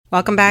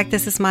Welcome back.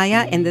 This is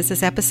Maya, and this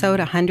is episode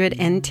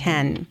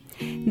 110.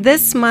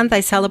 This month, I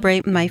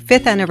celebrate my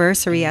 5th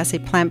anniversary as a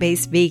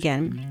plant-based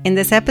vegan. In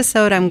this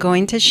episode, I'm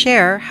going to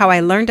share how I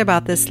learned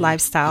about this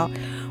lifestyle,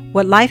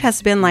 what life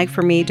has been like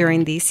for me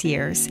during these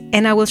years,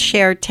 and I will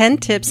share 10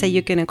 tips that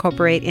you can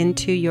incorporate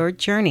into your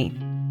journey.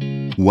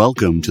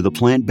 Welcome to the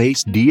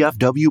Plant-Based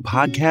DFW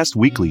Podcast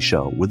Weekly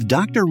Show with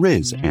Dr.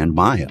 Riz and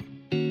Maya,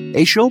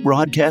 a show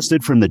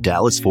broadcasted from the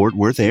Dallas-Fort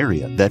Worth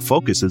area that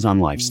focuses on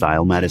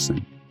lifestyle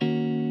medicine.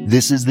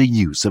 This is the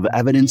use of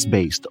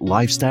evidence-based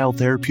lifestyle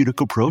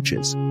therapeutic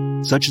approaches,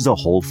 such as a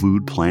whole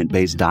food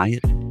plant-based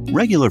diet,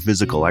 regular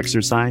physical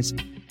exercise,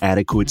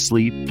 adequate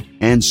sleep,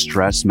 and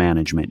stress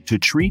management to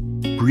treat,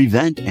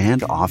 prevent,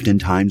 and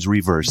oftentimes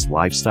reverse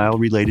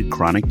lifestyle-related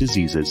chronic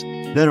diseases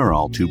that are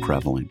all too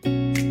prevalent.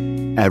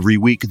 Every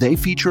week, they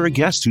feature a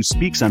guest who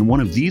speaks on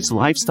one of these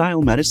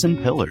lifestyle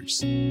medicine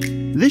pillars.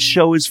 This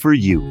show is for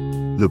you,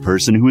 the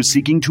person who is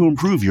seeking to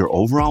improve your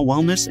overall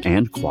wellness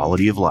and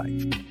quality of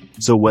life.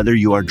 So whether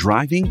you are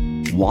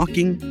driving,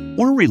 walking,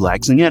 or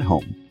relaxing at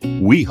home,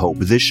 we hope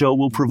this show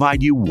will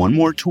provide you one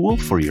more tool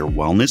for your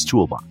wellness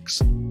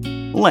toolbox.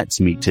 Let's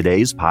meet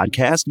today's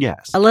podcast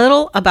guest. A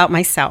little about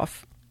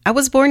myself. I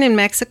was born in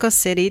Mexico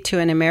City to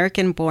an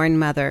American-born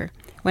mother.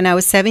 When I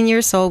was 7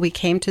 years old, we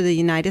came to the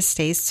United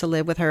States to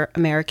live with her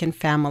American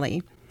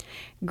family.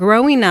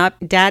 Growing up,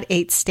 Dad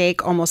ate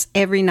steak almost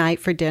every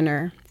night for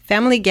dinner.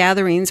 Family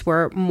gatherings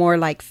were more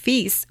like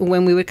feasts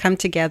when we would come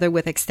together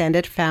with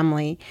extended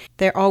family.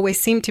 There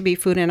always seemed to be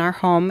food in our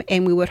home,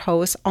 and we would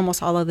host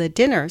almost all of the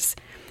dinners.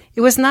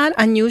 It was not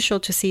unusual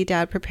to see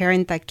Dad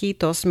preparing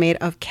taquitos made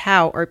of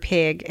cow or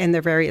pig in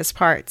their various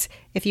parts.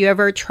 If you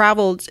ever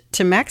traveled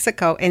to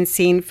Mexico and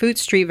seen food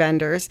street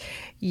vendors,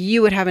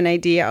 you would have an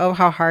idea of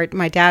how hard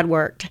my dad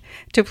worked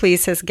to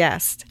please his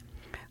guests.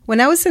 When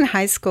I was in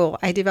high school,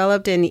 I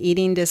developed an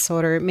eating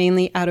disorder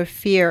mainly out of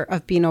fear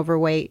of being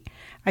overweight.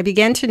 I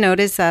began to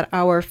notice that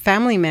our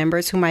family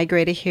members who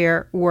migrated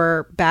here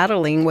were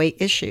battling weight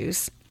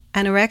issues.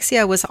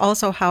 Anorexia was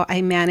also how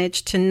I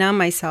managed to numb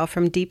myself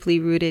from deeply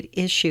rooted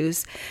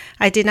issues.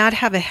 I did not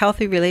have a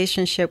healthy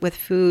relationship with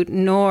food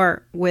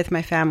nor with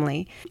my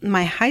family.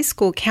 My high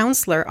school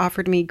counselor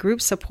offered me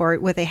group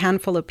support with a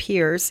handful of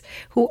peers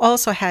who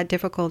also had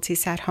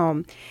difficulties at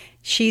home.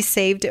 She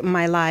saved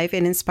my life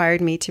and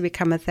inspired me to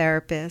become a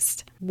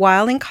therapist.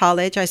 While in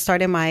college, I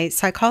started my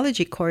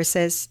psychology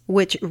courses,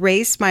 which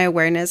raised my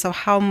awareness of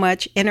how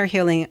much inner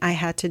healing I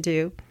had to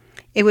do.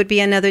 It would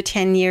be another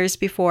 10 years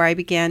before I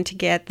began to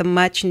get the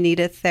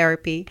much-needed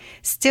therapy.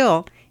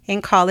 Still,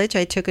 in college,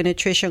 I took a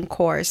nutrition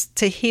course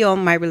to heal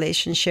my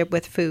relationship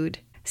with food.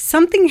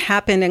 Something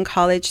happened in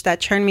college that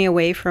turned me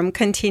away from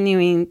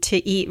continuing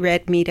to eat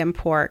red meat and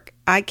pork.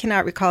 I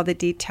cannot recall the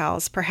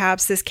details.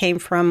 Perhaps this came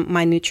from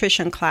my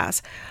nutrition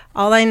class.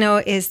 All I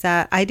know is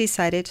that I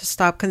decided to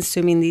stop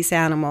consuming these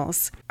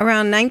animals.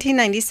 Around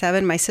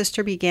 1997, my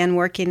sister began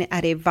working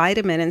at a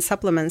vitamin and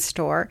supplement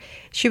store.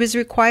 She was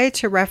required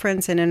to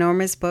reference an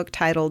enormous book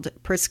titled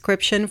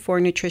Prescription for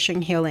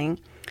Nutrition Healing.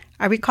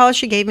 I recall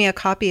she gave me a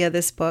copy of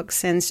this book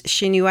since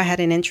she knew I had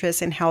an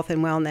interest in health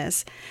and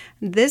wellness.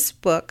 This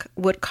book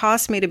would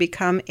cause me to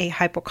become a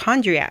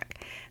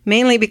hypochondriac,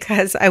 mainly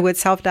because I would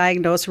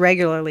self-diagnose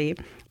regularly,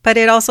 but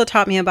it also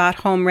taught me about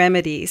home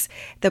remedies.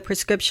 The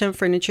Prescription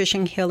for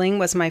Nutrition Healing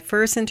was my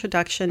first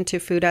introduction to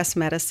food as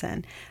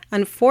medicine.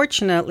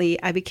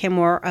 Unfortunately, I became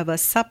more of a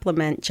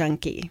supplement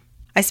junkie.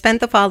 I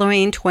spent the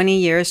following 20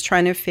 years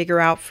trying to figure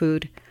out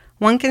food.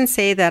 One can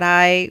say that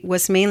I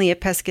was mainly a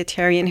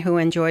pescatarian who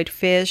enjoyed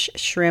fish,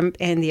 shrimp,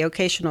 and the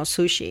occasional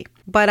sushi.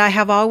 But I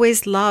have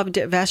always loved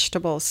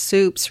vegetables,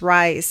 soups,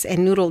 rice,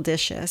 and noodle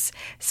dishes.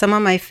 Some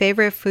of my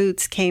favorite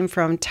foods came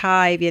from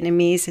Thai,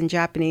 Vietnamese, and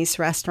Japanese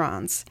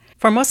restaurants.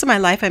 For most of my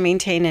life, I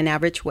maintained an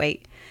average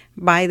weight.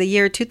 By the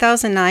year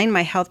 2009,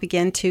 my health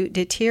began to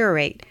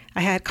deteriorate.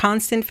 I had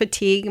constant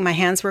fatigue, my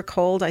hands were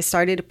cold, I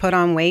started to put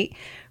on weight.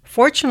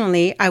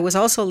 Fortunately, I was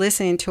also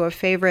listening to a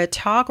favorite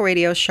talk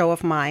radio show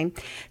of mine.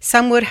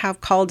 Some would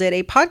have called it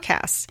a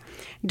podcast.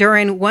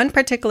 During one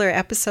particular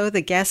episode,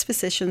 the guest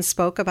physician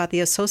spoke about the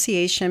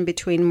association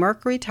between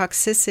mercury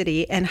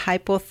toxicity and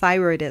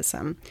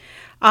hypothyroidism.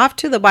 Off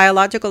to the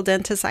biological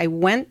dentist, I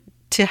went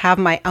to have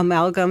my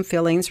amalgam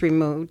fillings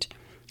removed.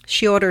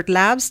 She ordered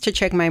labs to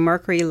check my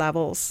mercury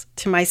levels.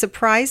 To my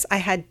surprise, I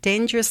had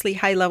dangerously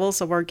high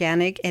levels of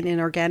organic and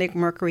inorganic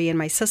mercury in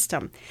my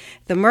system.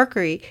 The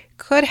mercury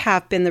could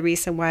have been the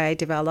reason why I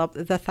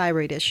developed the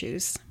thyroid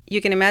issues.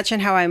 You can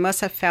imagine how I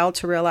must have felt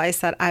to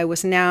realize that I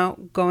was now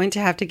going to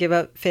have to give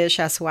up fish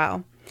as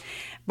well.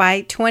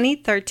 By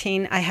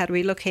 2013, I had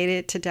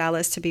relocated to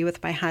Dallas to be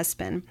with my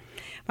husband.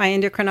 My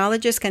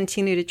endocrinologist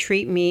continued to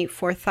treat me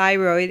for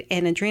thyroid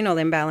and adrenal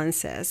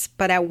imbalances,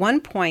 but at one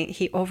point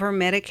he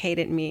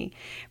over-medicated me.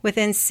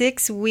 Within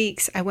 6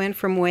 weeks, I went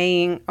from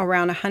weighing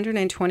around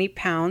 120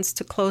 pounds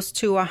to close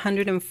to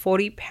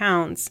 140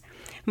 pounds.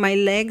 My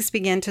legs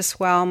began to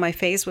swell, my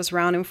face was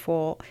round and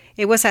full.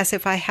 It was as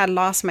if I had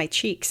lost my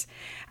cheeks.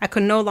 I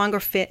could no longer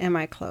fit in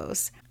my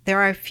clothes. There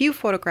are a few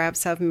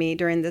photographs of me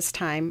during this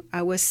time.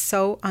 I was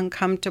so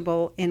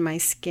uncomfortable in my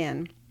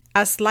skin.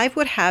 As life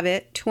would have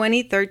it,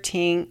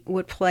 2013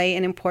 would play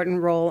an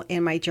important role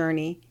in my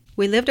journey.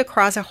 We lived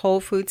across a Whole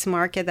Foods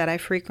market that I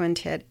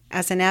frequented.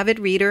 As an avid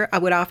reader, I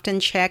would often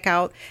check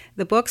out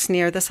the books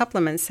near the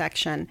supplements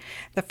section.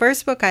 The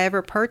first book I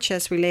ever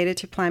purchased related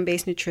to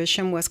plant-based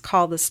nutrition was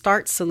called The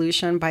Start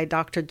Solution by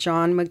Dr.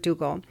 John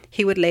McDougall.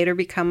 He would later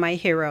become my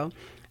hero.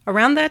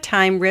 Around that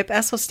time, Rip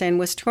Esselstyn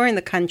was touring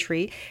the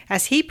country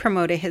as he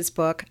promoted his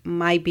book,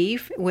 My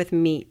Beef with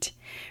Meat.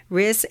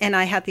 Riz and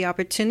I had the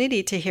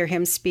opportunity to hear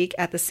him speak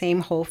at the same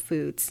Whole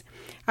Foods.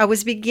 I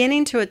was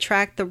beginning to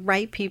attract the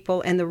right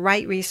people and the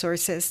right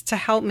resources to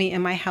help me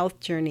in my health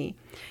journey.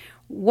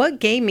 What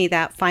gave me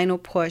that final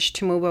push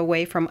to move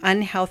away from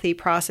unhealthy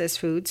processed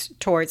foods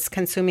towards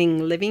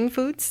consuming living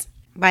foods?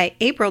 By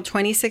April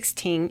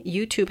 2016,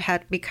 YouTube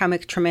had become a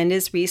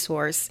tremendous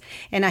resource,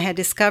 and I had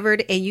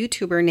discovered a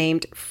YouTuber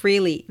named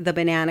Freely, the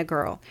Banana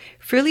Girl.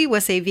 Freely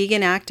was a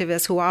vegan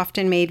activist who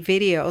often made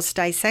videos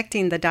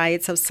dissecting the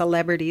diets of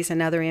celebrities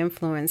and other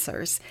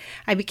influencers.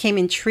 I became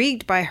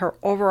intrigued by her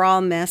overall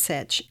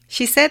message.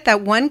 She said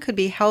that one could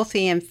be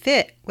healthy and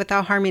fit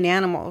without harming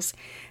animals.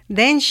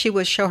 Then she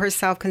would show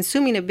herself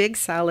consuming a big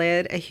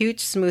salad, a huge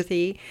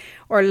smoothie,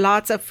 or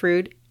lots of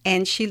fruit,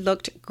 and she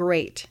looked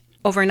great.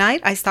 Overnight,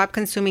 I stopped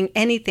consuming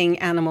anything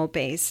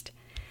animal-based.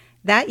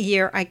 That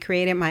year, I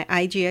created my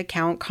IG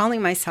account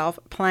calling myself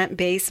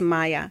Plant-Based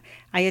Maya.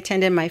 I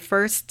attended my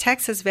first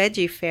Texas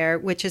Veggie Fair,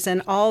 which is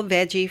an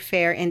all-veggie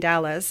fair in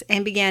Dallas,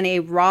 and began a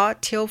raw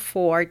till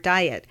 4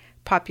 diet,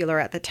 popular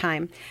at the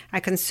time. I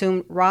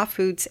consumed raw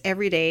foods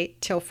every day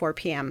till 4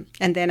 p.m.,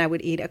 and then I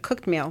would eat a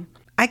cooked meal.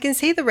 I can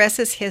say the rest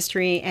is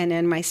history and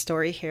end my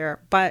story here,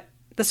 but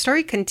the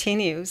story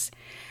continues.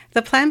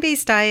 The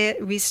plant-based diet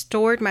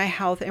restored my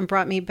health and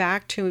brought me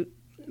back to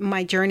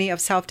my journey of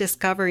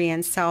self-discovery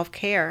and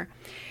self-care.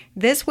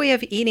 This way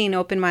of eating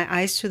opened my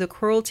eyes to the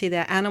cruelty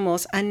that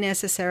animals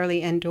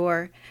unnecessarily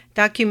endure.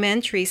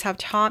 Documentaries have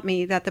taught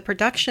me that the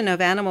production of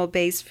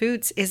animal-based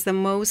foods is the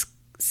most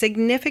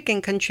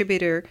significant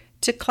contributor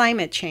to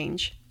climate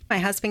change. My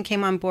husband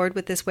came on board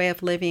with this way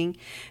of living.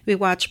 We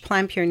watched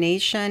Plant Pure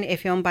Nation, a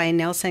film by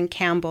Nelson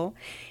Campbell.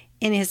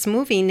 In his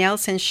movie,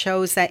 Nelson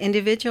shows that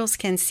individuals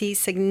can see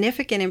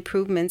significant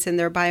improvements in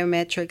their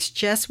biometrics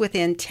just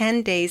within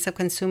 10 days of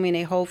consuming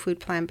a whole food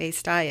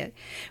plant-based diet.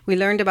 We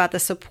learned about the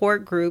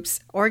support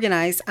groups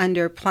organized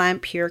under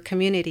Plant Pure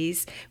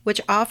Communities,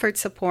 which offered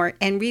support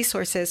and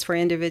resources for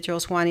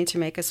individuals wanting to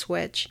make a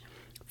switch.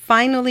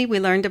 Finally, we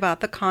learned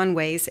about the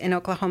Conways in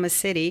Oklahoma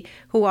City,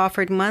 who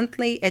offered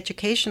monthly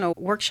educational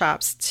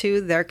workshops to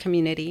their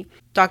community.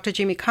 Dr.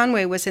 Jimmy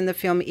Conway was in the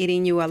film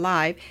Eating You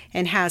Alive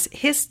and has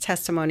his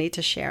testimony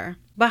to share.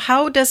 But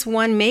how does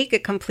one make a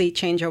complete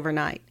change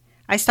overnight?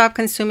 I stopped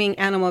consuming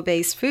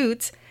animal-based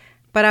foods,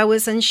 but I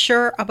was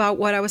unsure about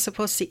what I was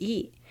supposed to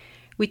eat.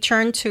 We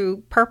turned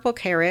to Purple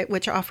Carrot,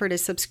 which offered a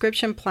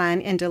subscription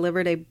plan and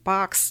delivered a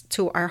box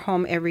to our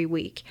home every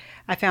week.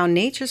 I found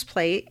Nature's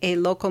Plate, a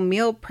local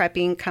meal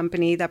prepping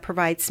company that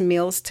provides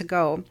meals to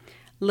go.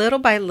 Little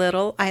by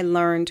little, I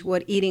learned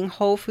what eating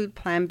whole food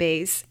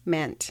plant-based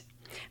meant.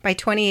 By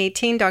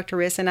 2018, Dr.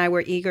 Riz and I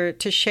were eager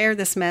to share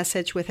this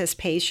message with his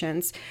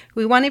patients.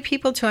 We wanted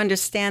people to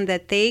understand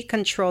that they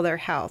control their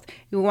health.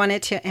 We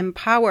wanted to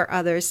empower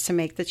others to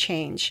make the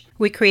change.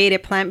 We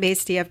created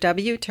Plant-Based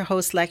DFW to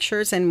host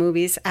lectures and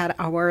movies at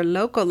our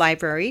local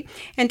library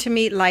and to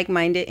meet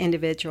like-minded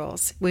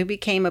individuals. We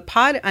became a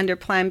pod under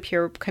Plant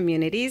Pure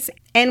Communities,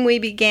 and we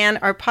began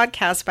our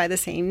podcast by the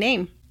same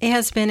name. It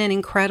has been an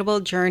incredible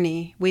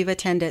journey. We've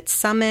attended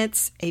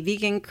summits, a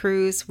vegan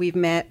cruise. We've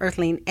met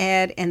Earthling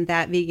Ed and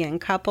that vegan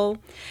couple.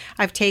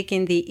 I've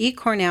taken the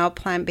eCornell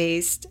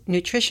plant-based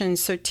nutrition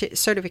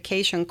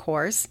certification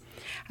course.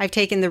 I've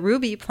taken the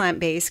Ruby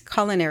plant-based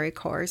culinary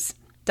course.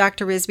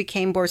 Dr. Riz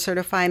became board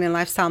certified in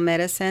lifestyle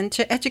medicine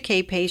to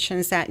educate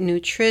patients that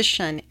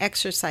nutrition,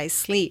 exercise,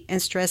 sleep, and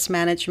stress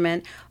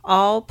management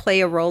all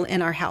play a role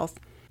in our health.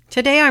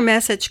 Today, our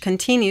message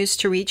continues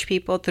to reach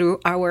people through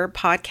our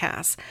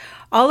podcast.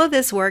 All of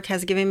this work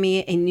has given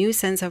me a new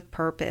sense of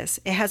purpose.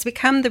 It has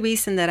become the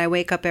reason that I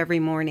wake up every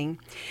morning.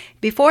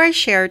 Before I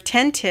share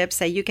 10 tips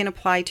that you can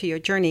apply to your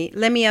journey,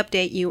 let me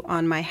update you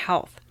on my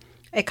health.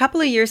 A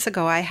couple of years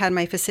ago, I had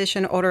my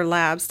physician order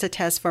labs to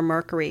test for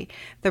mercury.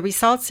 The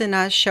results did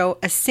not show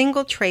a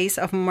single trace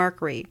of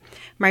mercury.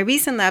 My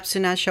recent labs do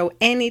not show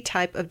any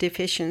type of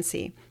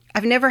deficiency.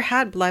 I've never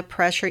had blood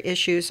pressure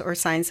issues or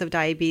signs of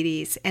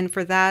diabetes, and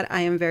for that,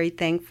 I am very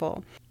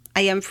thankful.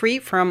 I am free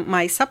from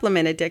my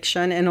supplement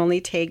addiction and only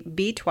take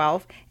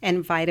B12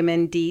 and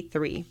vitamin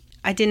D3.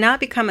 I did not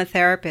become a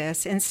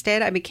therapist.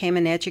 Instead, I became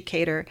an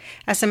educator.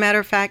 As a matter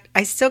of fact,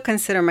 I still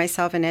consider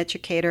myself an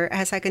educator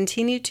as I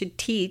continue to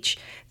teach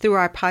through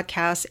our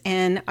podcast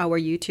and our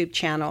YouTube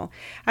channel.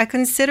 I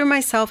consider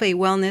myself a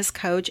wellness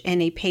coach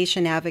and a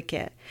patient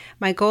advocate.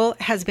 My goal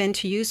has been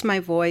to use my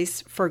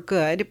voice for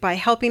good by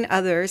helping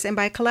others and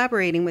by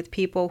collaborating with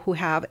people who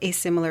have a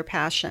similar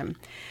passion.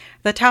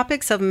 The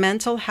topics of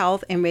mental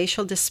health and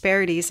racial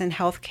disparities in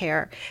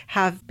healthcare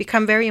have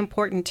become very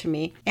important to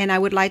me, and I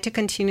would like to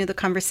continue the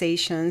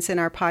conversations in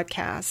our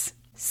podcast.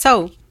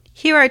 So,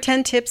 here are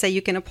 10 tips that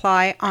you can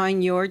apply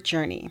on your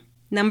journey.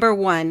 Number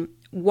 1,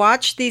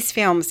 watch these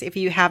films if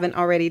you haven't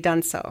already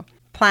done so.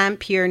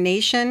 Plant Pure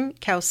Nation,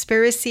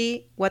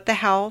 Cowspiracy, What the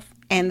Health,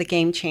 and The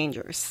Game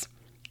Changers.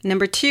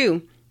 Number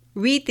 2,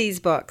 read these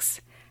books.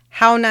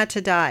 How Not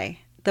to Die,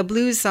 The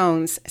Blue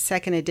Zones,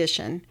 2nd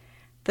edition,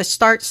 The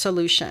Start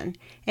Solution.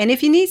 And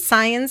if you need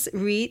science,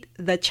 read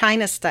The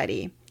China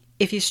Study.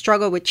 If you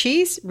struggle with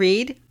cheese,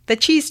 read The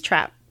Cheese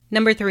Trap.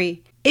 Number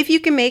 3, if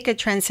you can make a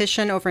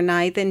transition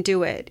overnight, then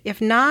do it.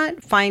 If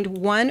not, find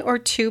 1 or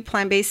 2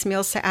 plant-based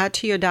meals to add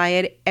to your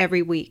diet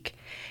every week.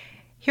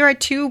 Here are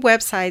 2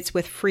 websites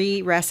with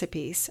free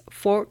recipes,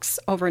 Forks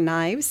Over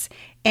Knives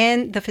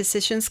and the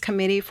Physicians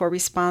Committee for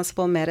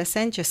Responsible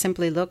Medicine. Just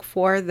simply look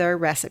for their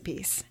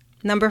recipes.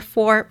 Number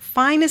 4,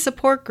 find a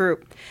support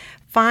group.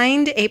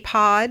 Find a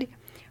pod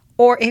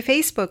or a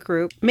Facebook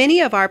group. Many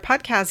of our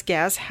podcast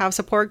guests have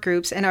support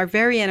groups and are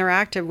very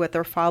interactive with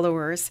their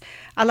followers.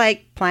 I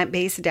like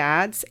Plant-Based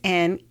Dads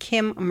and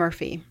Kim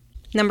Murphy.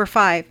 Number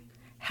 5,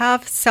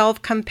 have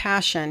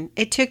self-compassion.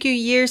 It took you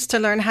years to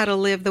learn how to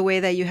live the way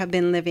that you have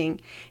been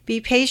living. Be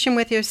patient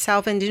with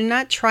yourself and do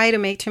not try to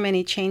make too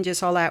many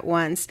changes all at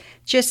once.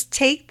 Just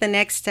take the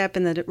next step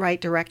in the right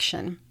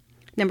direction.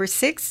 Number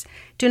 6,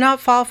 do not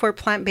fall for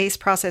plant-based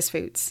processed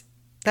foods.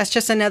 That's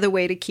just another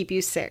way to keep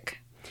you sick.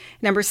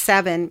 Number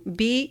 7,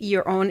 be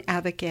your own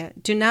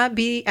advocate. Do not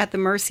be at the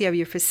mercy of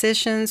your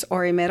physicians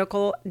or a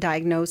medical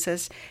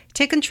diagnosis.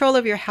 Take control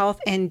of your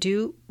health and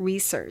do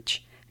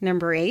research.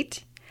 Number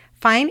 8,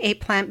 find a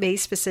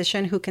plant-based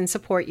physician who can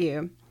support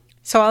you.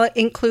 So I'll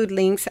include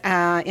links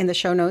in the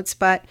show notes,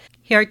 but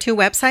here are 2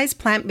 websites,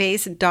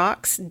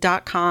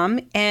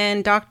 plantbaseddocs.com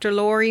and Dr.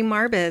 Lori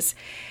Marbas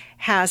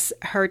has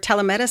her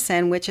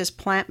telemedicine, which is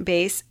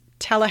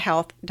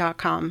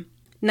plantbasedtelehealth.com.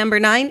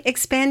 Number 9,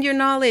 expand your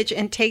knowledge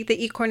and take the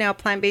eCornell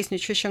Plant-Based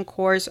Nutrition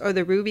course or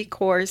the Ruby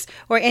course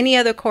or any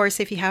other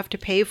course if you have to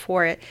pay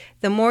for it.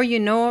 The more you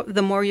know,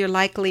 the more you're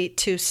likely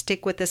to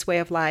stick with this way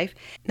of life.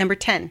 Number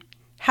 10,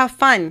 have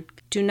fun.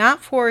 Do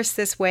not force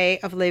this way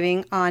of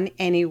living on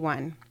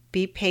anyone.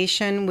 Be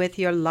patient with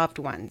your loved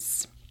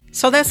ones.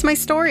 So that's my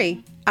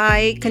story.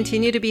 I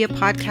continue to be a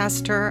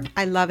podcaster.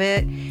 I love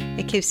it.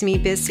 It keeps me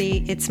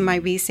busy. It's my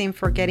reason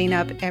for getting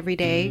up every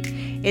day.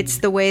 It's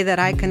the way that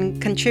I can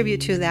contribute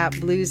to that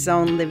blue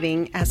zone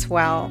living as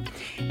well.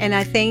 And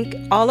I thank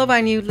all of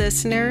our new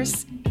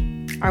listeners.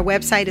 Our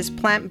website is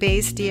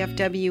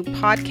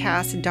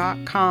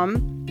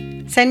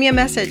plantbaseddfwpodcast.com. Send me a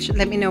message.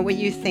 Let me know what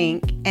you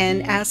think.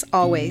 And as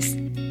always,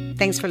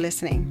 thanks for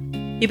listening.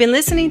 You've been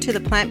listening to the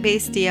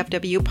Plant-Based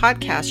DFW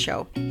podcast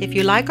show. If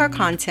you like our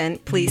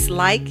content, please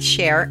like,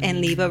 share, and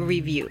leave a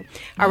review.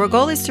 Our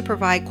goal is to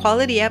provide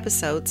quality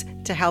episodes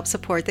to help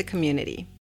support the community.